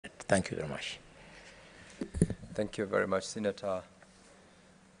Thank you very much. Thank you very much, Senator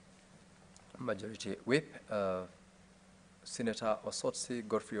Majority Whip. Senator Osotsi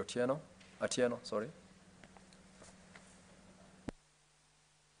Godfrey Atieno, sorry.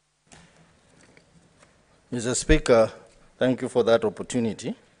 Mr. Speaker, thank you for that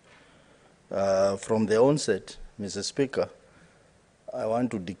opportunity. From the onset, Mr. Speaker, I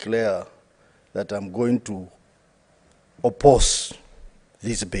want to declare that I'm going to oppose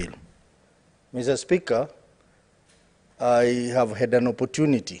this bill. Mr. Speaker, I have had an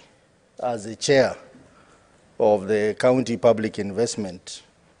opportunity as a chair of the County Public Investment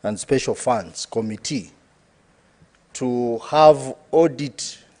and Special Funds Committee to have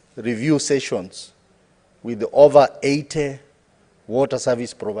audit review sessions with over 80 water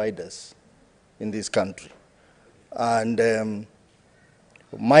service providers in this country. And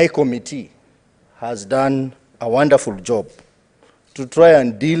my committee has done a wonderful job to try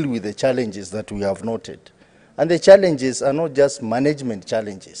and deal with the challenges that we have noted. And the challenges are not just management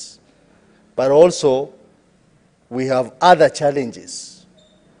challenges, but also we have other challenges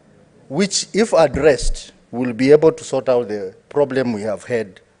which, if addressed, will be able to sort out the problem we have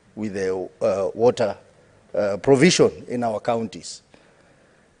had with the water provision in our counties.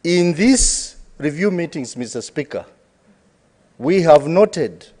 In these review meetings, Mr. Speaker, we have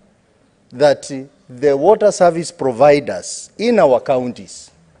noted that the water service providers in our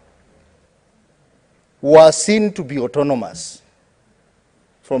counties were seen to be autonomous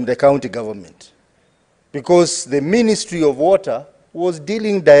from the county government, because the Ministry of Water was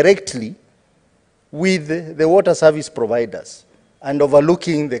dealing directly with the water service providers and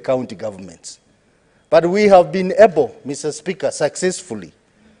overlooking the county governments. But we have been able, Mr. Speaker, successfully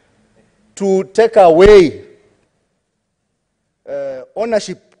to take away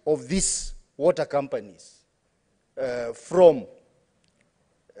ownership of these water companies from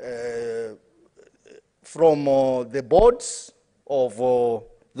the boards of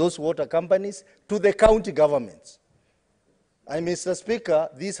those water companies to the county governments. And Mr. Speaker,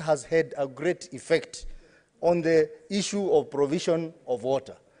 this has had a great effect on the issue of provision of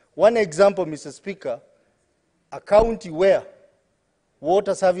water. One example, Mr. Speaker, a county where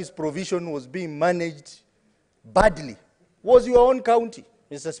water service provision was being managed badly was your own county,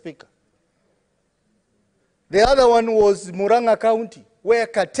 Mr. Speaker. The other one was Muranga County, where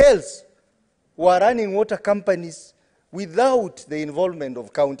cartels were running water companies without the involvement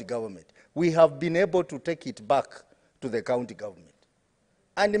of county government. We have been able to take it back to the county government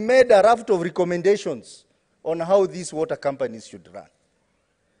and made a raft of recommendations on how these water companies should run.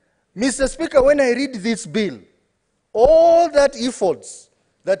 Mr. Speaker, when I read this bill, all that efforts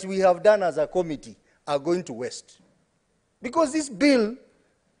that we have done as a committee are going to waste, because this bill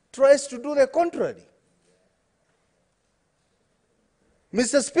tries to do the contrary.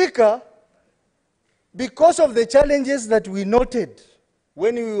 Mr. Speaker, because of the challenges that we noted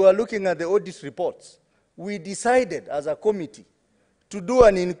when we were looking at the audit reports, we decided as a committee to do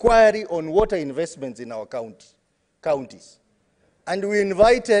an inquiry on water investments in our counties. And we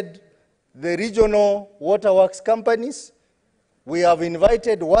invited the regional waterworks companies. We have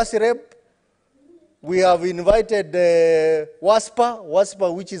invited WASIREP. We have invited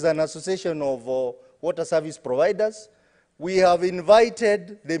WASPA, which is an association of water service providers. We have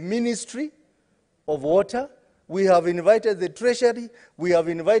invited the Ministry of Water. We have invited the Treasury. We have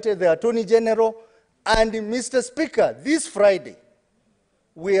invited the Attorney General. And Mr. Speaker, this Friday,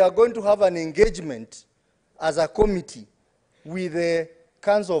 we are going to have an engagement as a committee with the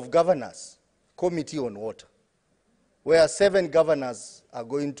Council of Governors Committee on Water, where 7 governors are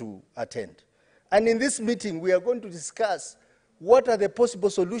going to attend. And in this meeting, we are going to discuss what are the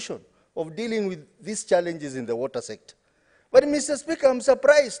possible solutions of dealing with these challenges in the water sector. But Mr. Speaker, I'm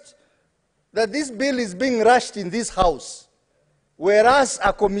surprised that this bill is being rushed in this House, whereas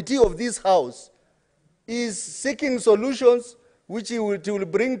a committee of this House is seeking solutions which it will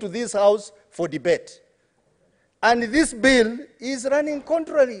bring to this House for debate. And this bill is running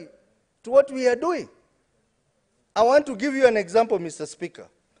contrary to what we are doing. I want to give you an example, Mr. Speaker.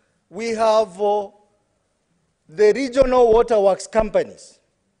 We have the regional waterworks companies.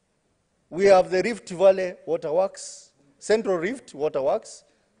 We have the Rift Valley Waterworks, Central Rift Waterworks,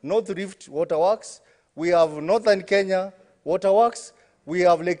 North Rift Waterworks. We have Northern Kenya Waterworks. We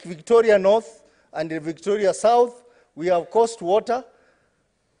have Lake Victoria North and Victoria South. We have Coast Water.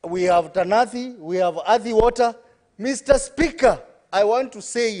 We have Tanathi. We have Athi Water. Mr. Speaker, I want to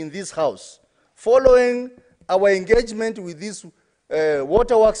say in this House, following our engagement with this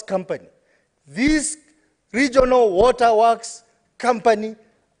waterworks company, this regional waterworks company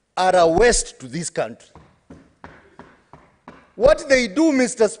are a waste to this country. what they do,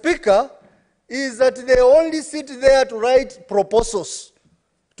 Mr. Speaker, is that they only sit there to write proposals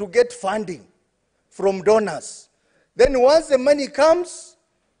to get funding from donors. Then once the money comes,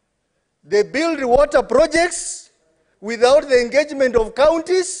 they build water projects without the engagement of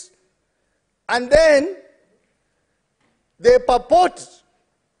counties, and then they purport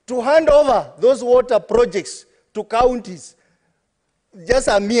to hand over those water projects to counties just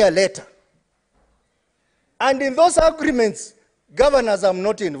a mere letter. And in those agreements, governors are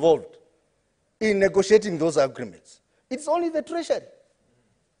not involved in negotiating those agreements. It's only the Treasury.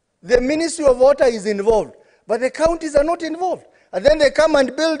 The Ministry of Water is involved, but the counties are not involved. And then they come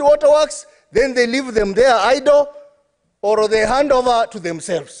and build waterworks, then they leave them there idle, or they hand over to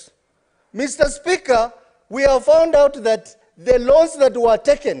themselves. Mr. Speaker, we have found out that the loans that were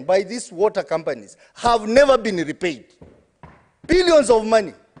taken by these water companies have never been repaid. Billions of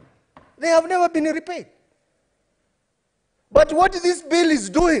money. They have never been repaid. But what this bill is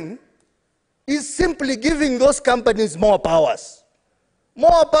doing is simply giving those companies more powers.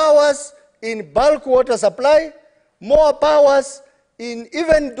 More powers in bulk water supply, more powers in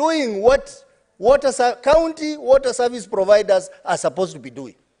even doing what county water service providers are supposed to be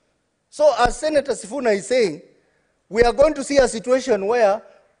doing. So as Senator Sifuna is saying, we are going to see a situation where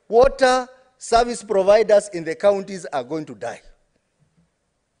water service providers in the counties are going to die.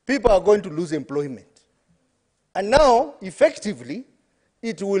 People are going to lose employment. And now, effectively,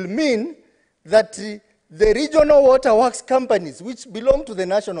 it will mean that the regional water works companies, which belong to the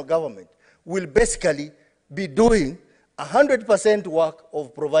national government, will basically be doing 100% work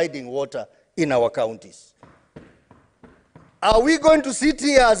of providing water in our counties. Are we going to sit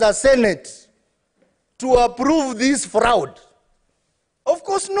here as a Senate to approve this fraud? Of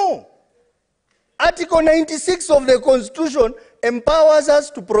course, no. Article 96 of the Constitution empowers us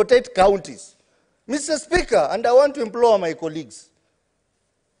to protect counties. Mr. Speaker, and I want to implore my colleagues,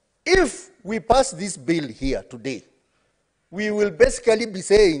 if we pass this bill here today, we will basically be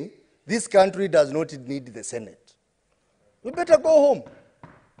saying this country does not need the Senate. We better go home.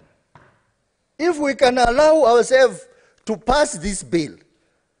 If we can allow ourselves to pass this bill,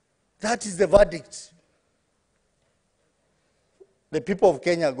 that is the verdict the people of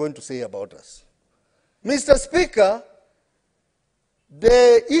Kenya are going to say about us. Mr. Speaker,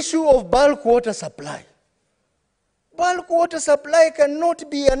 the issue of bulk water supply. Bulk water supply cannot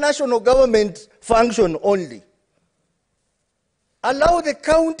be a national government function only. Allow the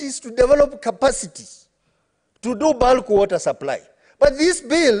counties to develop capacities to do bulk water supply. But this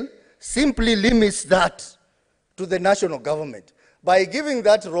bill simply limits that to the national government by giving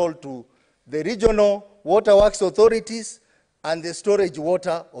that role to the regional waterworks authorities and the storage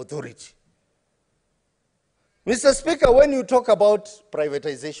water authority. Mr. Speaker, when you talk about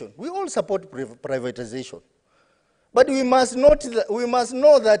privatization, we all support privatization. But we must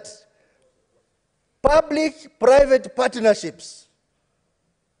know that public-private partnerships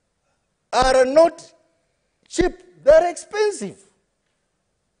are not cheap, they're expensive.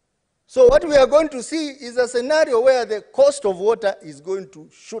 So what we are going to see is a scenario where the cost of water is going to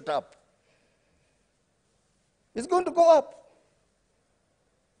shoot up. It's going to go up.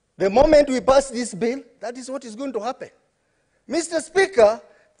 The moment we pass this bill, that is what is going to happen. Mr. Speaker,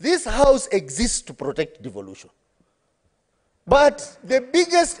 this House exists to protect devolution. But the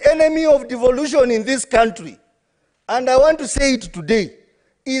biggest enemy of devolution in this country, and I want to say it today,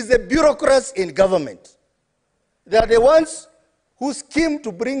 is the bureaucrats in government. They are the ones who scheme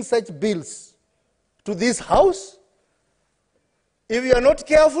to bring such bills to this House. If you are not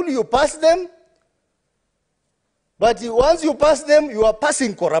careful, you pass them. But once you pass them, you are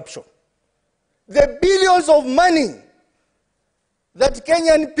passing corruption. The billions of money that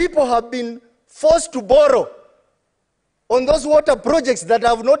Kenyan people have been forced to borrow on those water projects that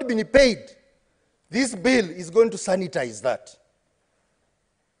have not been paid, this bill is going to sanitize that.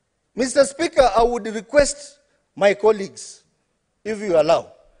 Mr. Speaker, I would request my colleagues, if you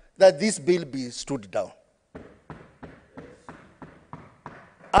allow, that this bill be stood down.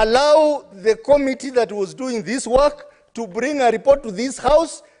 Allow the committee that was doing this work to bring a report to this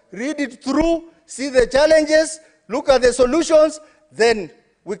House, read it through, see the challenges, look at the solutions, then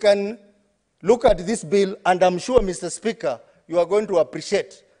we can look at this bill, and I'm sure, Mr. Speaker, you are going to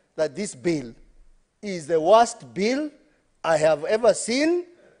appreciate that this bill is the worst bill I have ever seen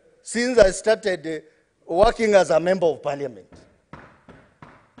since I started working as a member of parliament.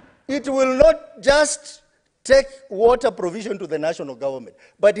 It will not just take water provision to the national government,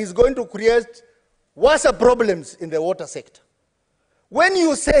 but it's going to create worse problems in the water sector. When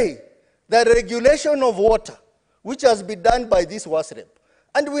you say the regulation of water, which has been done by this WASREB,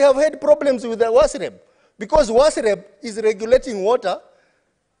 and we have had problems with the WASREB, Because WASREB is regulating water,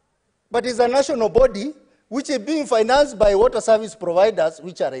 but is a national body which is being financed by water service providers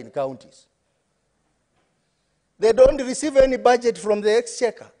which are in counties. They don't receive any budget from the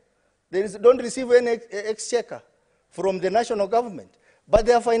exchequer. They don't receive any exchequer from the national government, but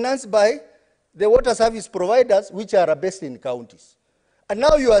they are financed by the water service providers which are based in counties. And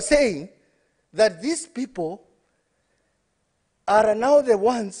now you are saying that these people are now the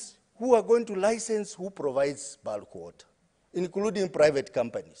ones who are going to license who provides bulk water, including private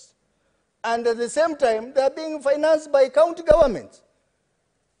companies. And at the same time, they are being financed by county governments.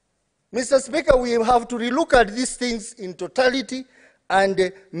 Mr. Speaker, we have to relook at these things in totality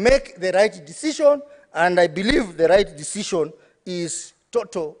and make the right decision, and I believe the right decision is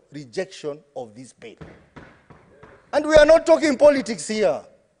total rejection of this bill. And we are not talking politics here,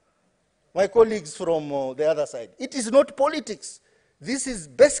 my colleagues from the other side. It is not politics. This is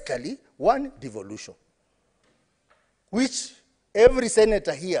basically one devolution, which every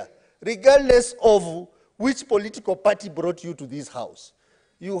senator here, regardless of which political party brought you to this house,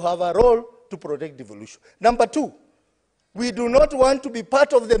 you have a role to protect devolution. Number two, we do not want to be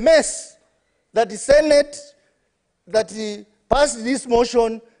part of the mess that the Senate that passed this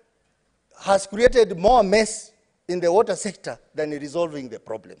motion has created more mess in the water sector than resolving the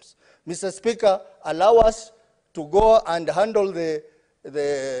problems. Mr. Speaker, allow us to go and handle the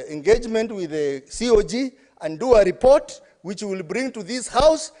engagement with the COG and do a report which we will bring to this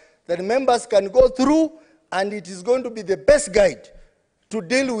house that members can go through, and it is going to be the best guide to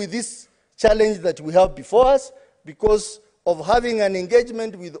deal with this challenge that we have before us because of having an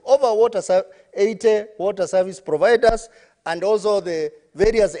engagement with over 80 water service providers and also the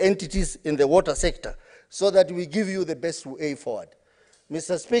various entities in the water sector so that we give you the best way forward.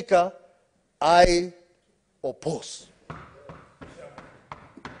 Mr. Speaker, I oppose.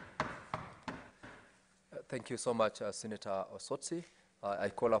 Thank you so much, Senator Osotsi. I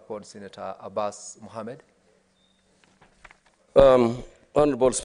call upon Senator Abbas Mohammed. Honorable